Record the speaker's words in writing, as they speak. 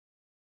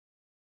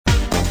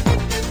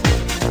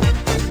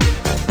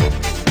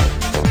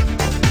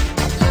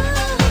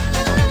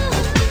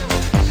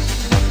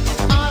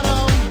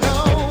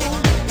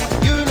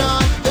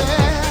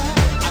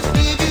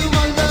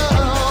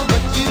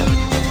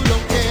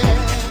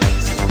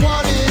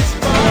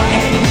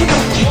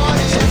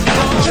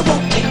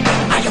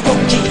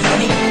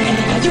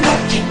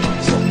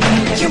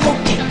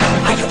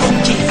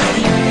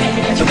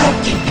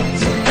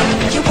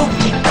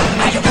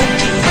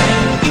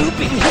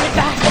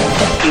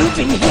You've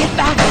been hit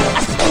by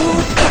a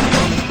smooth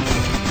criminal.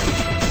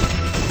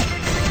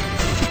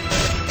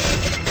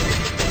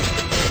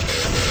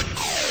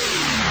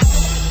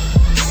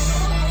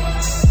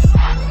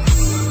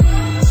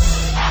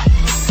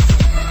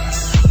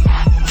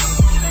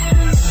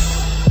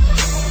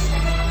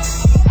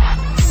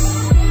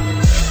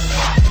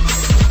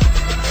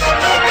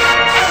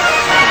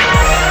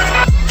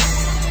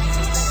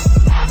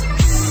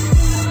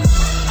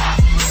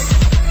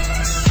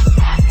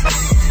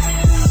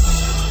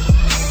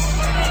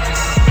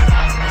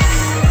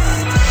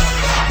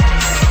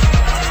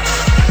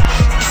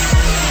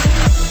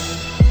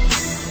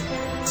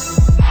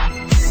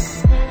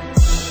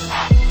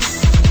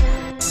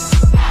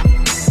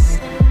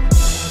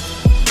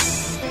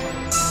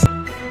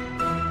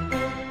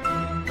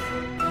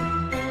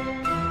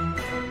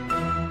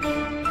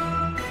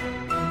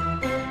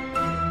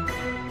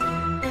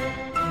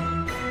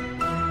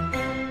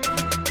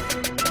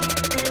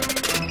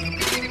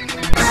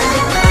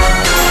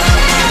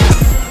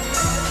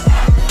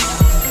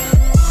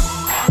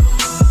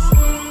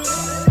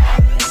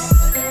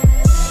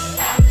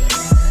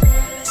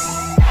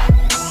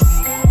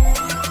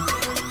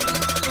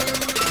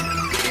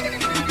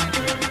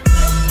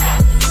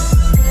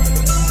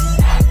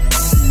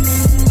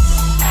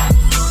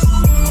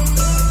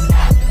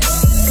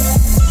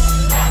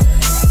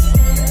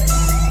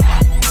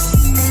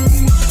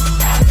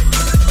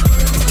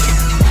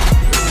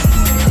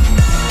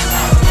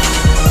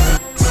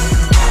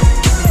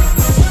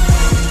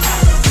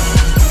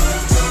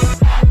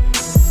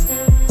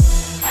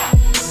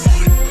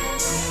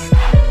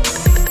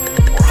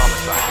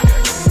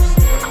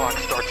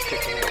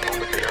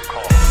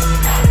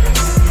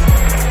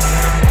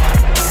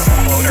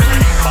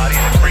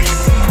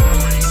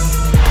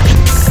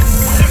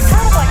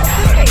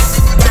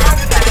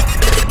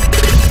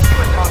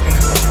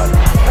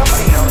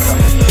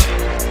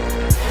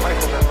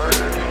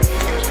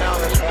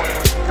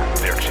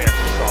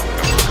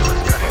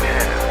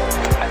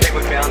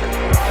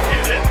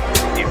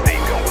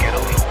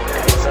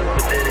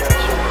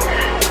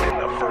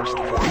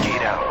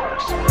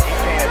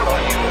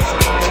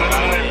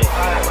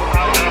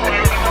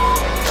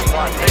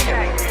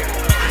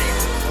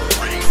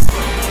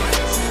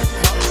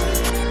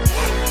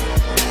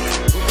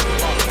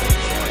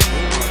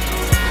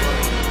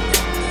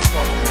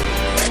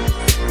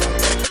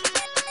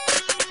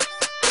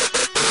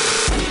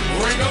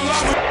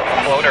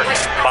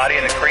 Body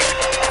in the creek.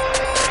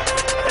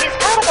 He's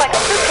kind of like a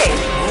suitcase.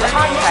 The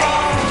high type.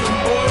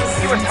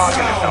 He was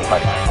talking to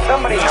somebody.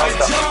 Somebody knows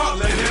something.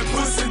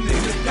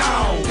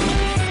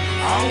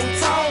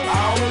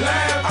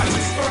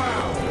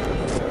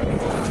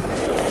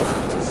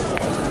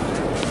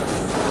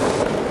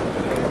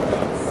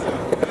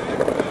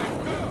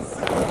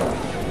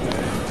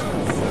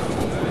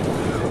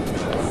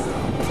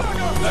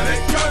 Let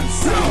it gun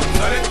sound,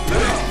 let it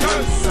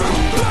gun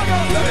sound,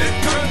 let it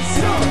gun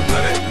sound,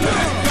 let it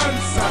gun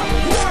sound.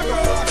 Walk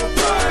like a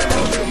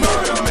flame,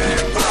 murder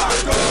man,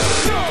 Paco.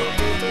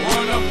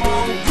 Run up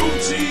on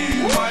Gucci,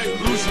 might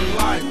lose your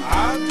life.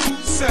 I do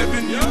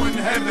 7, you in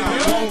heaven,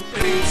 won't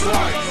think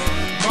twice.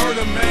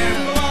 Murder man,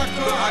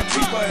 I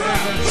keep a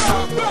head on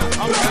top.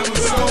 I'm having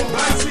so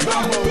icy,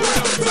 I'm a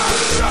real top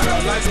shot.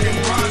 Light skin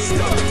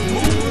monster,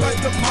 move like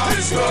the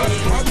monster.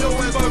 Run your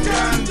ever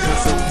ganja,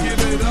 so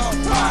give it up,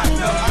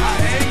 partner. I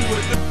hang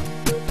with the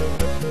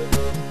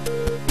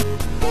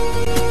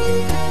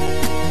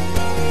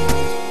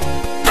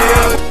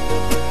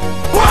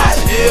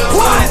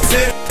What?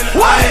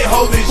 I ain't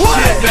holding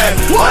shit back.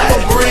 I'ma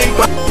bring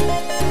back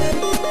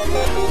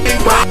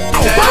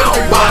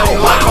everybody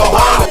like a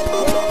hawk.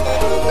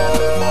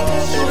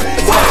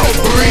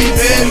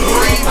 Breathe in,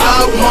 breathe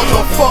out,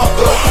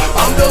 motherfucker.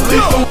 I'm the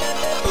lethal.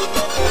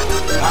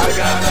 I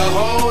got a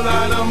whole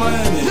lot of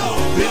money.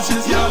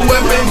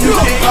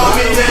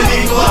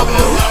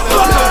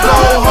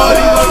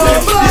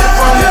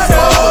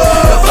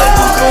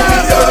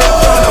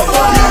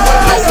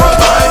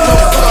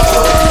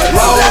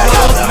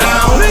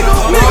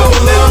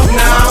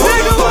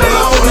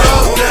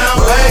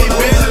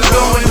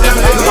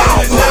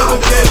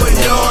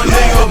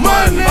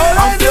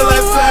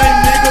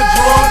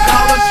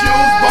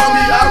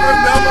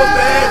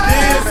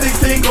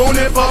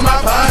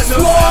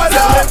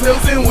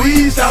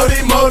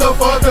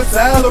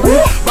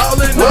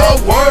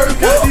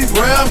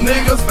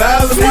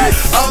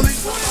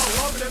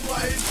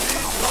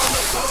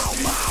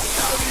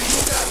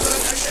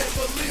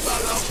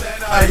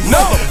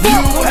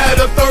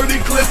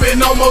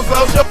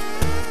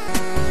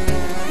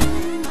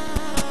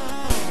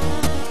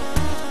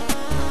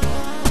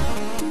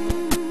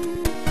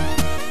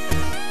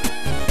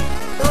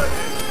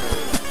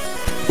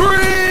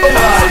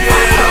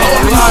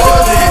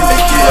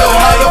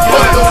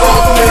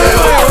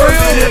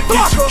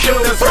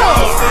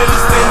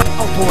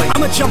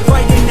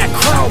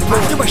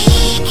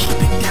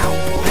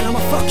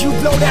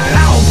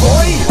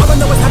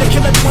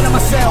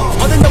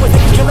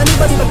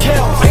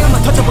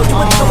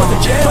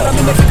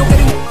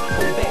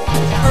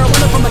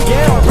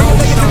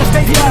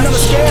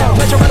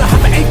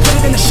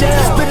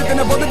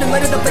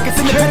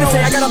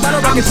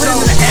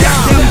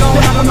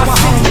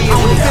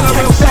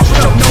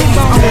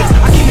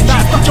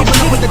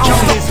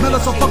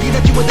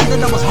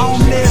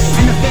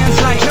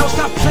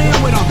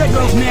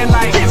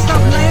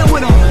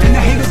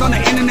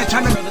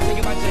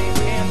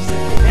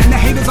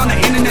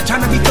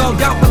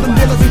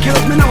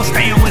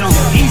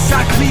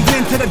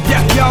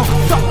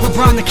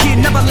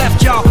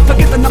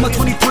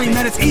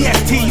 it's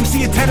EST. You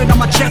see it tatted on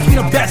my chest, we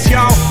the best,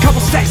 y'all. Couple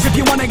stacks if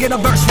you wanna get a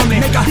verse from me.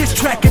 Make a diss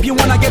track if you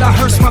wanna get a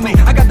hearse from me.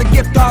 I got the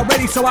gift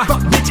already, so I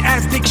fuck bitch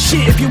ass dick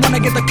shit if you wanna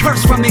get the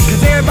curse from me.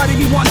 Cause everybody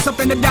be wanting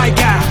something to die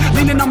guy,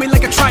 leaning on me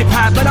like a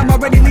tripod. But I'm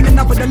already leaning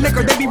up with the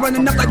liquor, they be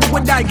running up like the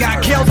wood I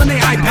got. Kills on their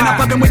iPad, and I'm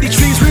fucking with these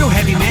trees real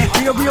heavy, man.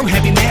 Real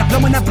heavy, man.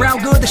 Blowing that brown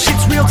good, the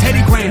shit's real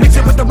Teddy Graham. Mix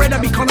it with the red, I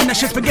be calling that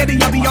shit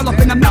spaghetti. I be all up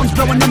in the mountains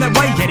blowing on that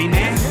white Yeti,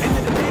 man.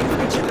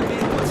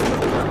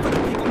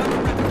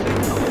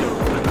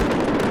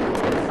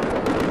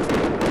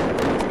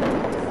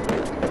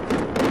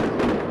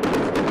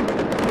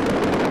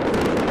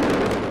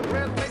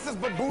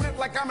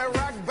 Like I'm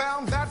Iraq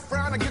bound, that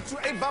frown, I get you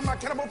ate by my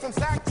cannibal from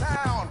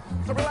Sacktown.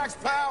 So relax,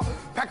 pal.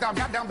 Packed out,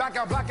 got down, back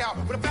out, blackout.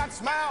 With a fat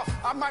smile,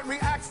 I might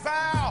react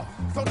foul.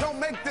 So don't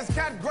make this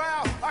cat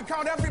growl. I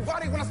count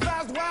everybody when I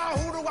spaz wow.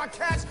 Who do I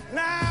catch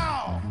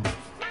now?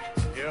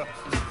 Yeah.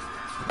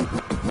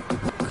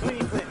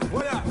 Cleveland,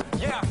 what up?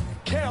 Yeah,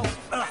 Kells,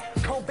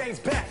 Cobain's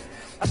back.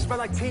 I smell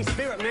like Teen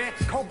Spirit, man.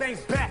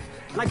 Cobain's back.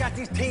 And I got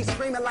these teens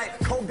screaming like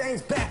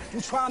Cobain's back.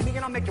 You try me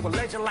and I'll make you a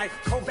legend like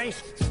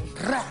Cobain's.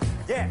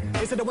 Yeah,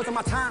 they said it wasn't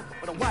my time,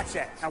 but I watch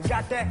that. Now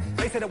got that?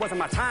 They said it wasn't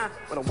my time,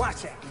 but I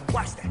watch that.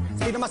 Watch that.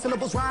 Speed of my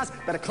syllables rise,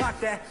 better clock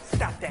that.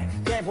 Stop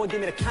that. Bad boy, give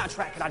me the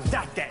contract and I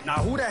dot that. Now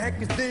who the heck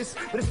is this?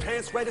 With his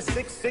pants rated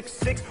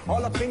 666,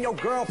 all up in your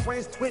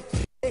girlfriend's twit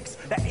pics.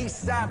 That east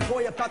side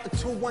boy about the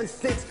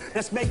 216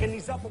 that's making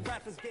these upper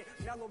rappers get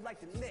mellow like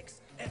the Knicks.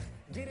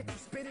 Get it?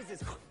 Spitters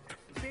is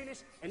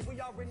finished, and we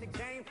are in the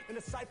game, and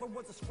the cypher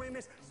was a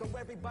scrimmage, so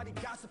everybody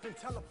gossip and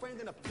tell a friend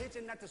and a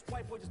pigeon that this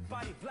white boy just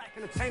body black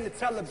and entertain the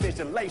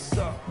television. Lace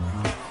up.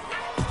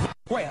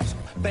 Grasp.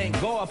 Thank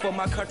God for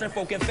my country,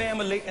 folk, and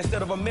family.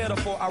 Instead of a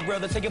metaphor, I'd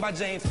rather take it by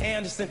James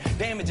Anderson.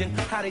 Damaging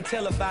how they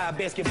televise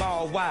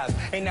basketball wives.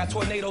 Ain't now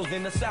tornadoes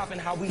in the South and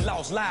how we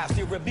lost lives.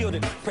 Still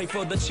rebuilding. Pray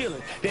for the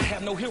children that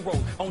have no heroes,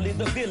 only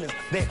the villains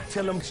that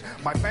tell them.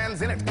 My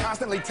fans in it,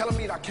 constantly telling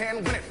me I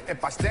can win it.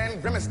 If I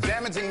stand grimace,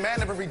 damaging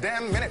man every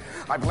damn minute.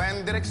 I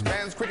blend it,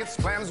 expands, cricket,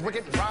 slams,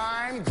 wicked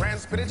rhyme. Grand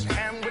spinach,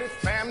 ham with it,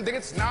 fam, dig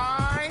it's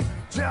 9.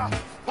 Yeah,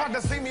 hard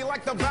to see me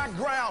like the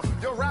background.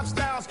 Your rap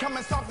style's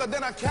coming softer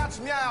than a cat's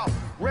meow.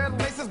 Red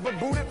laces but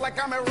booted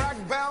like I'm Iraq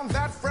bound.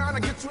 That frown,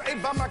 I get you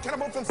ate by my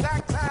cannibal from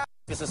Sacktown.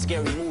 It's a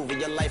scary movie,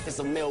 your life is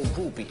a male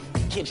groupie.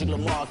 Kendrick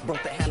Lamar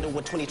broke the handle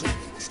with 22,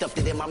 stuffed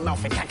it in my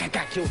mouth and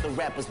killed the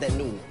rappers that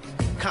knew me.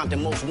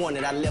 Compton most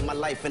wanted, I lived my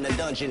life in a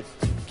dungeon.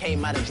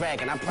 Came out a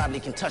dragon, I probably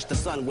can touch the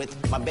sun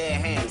with my bare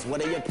hands.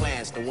 What are your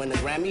plans, to win a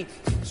Grammy?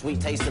 Sweet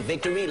taste of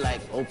victory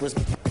like Oprah's.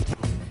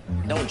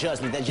 Don't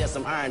judge me, there's just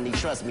some irony,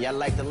 trust me. I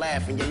like to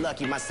laugh and you're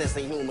lucky, my sense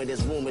of humor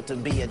is rumored to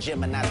be a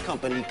Gemini's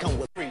company. Come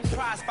with free.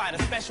 Prize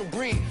fighter, special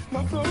breed.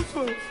 My flow's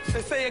full.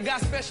 They say it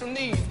got special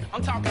needs.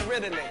 I'm talking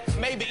Ritalin,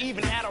 maybe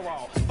even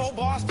Adderall. 4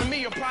 bars for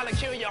me will probably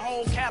kill your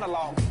whole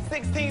catalog.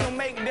 16 will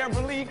make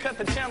Deborah Lee cut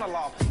the channel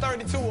off.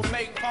 32 will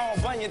make Paul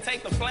Bunyan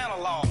take the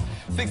flannel off.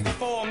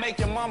 64 will make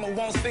your mama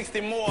want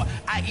 60 more.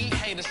 I eat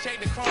haters,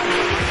 shake the crumbs.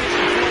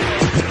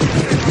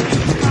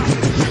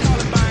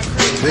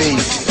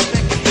 Peace.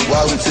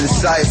 Welcome to the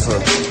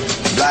Cypher.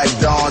 Black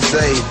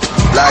Dante,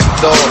 Black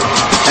Thought,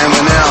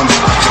 Eminem.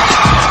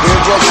 We're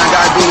in Brooklyn, I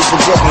gotta do this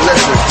for Brooklyn.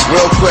 Listen,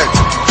 real quick.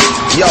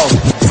 Yo,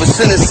 for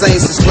sinners,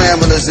 saints, and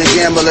scramblers, and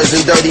gamblers,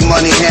 and dirty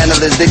money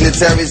handlers,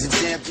 dignitaries.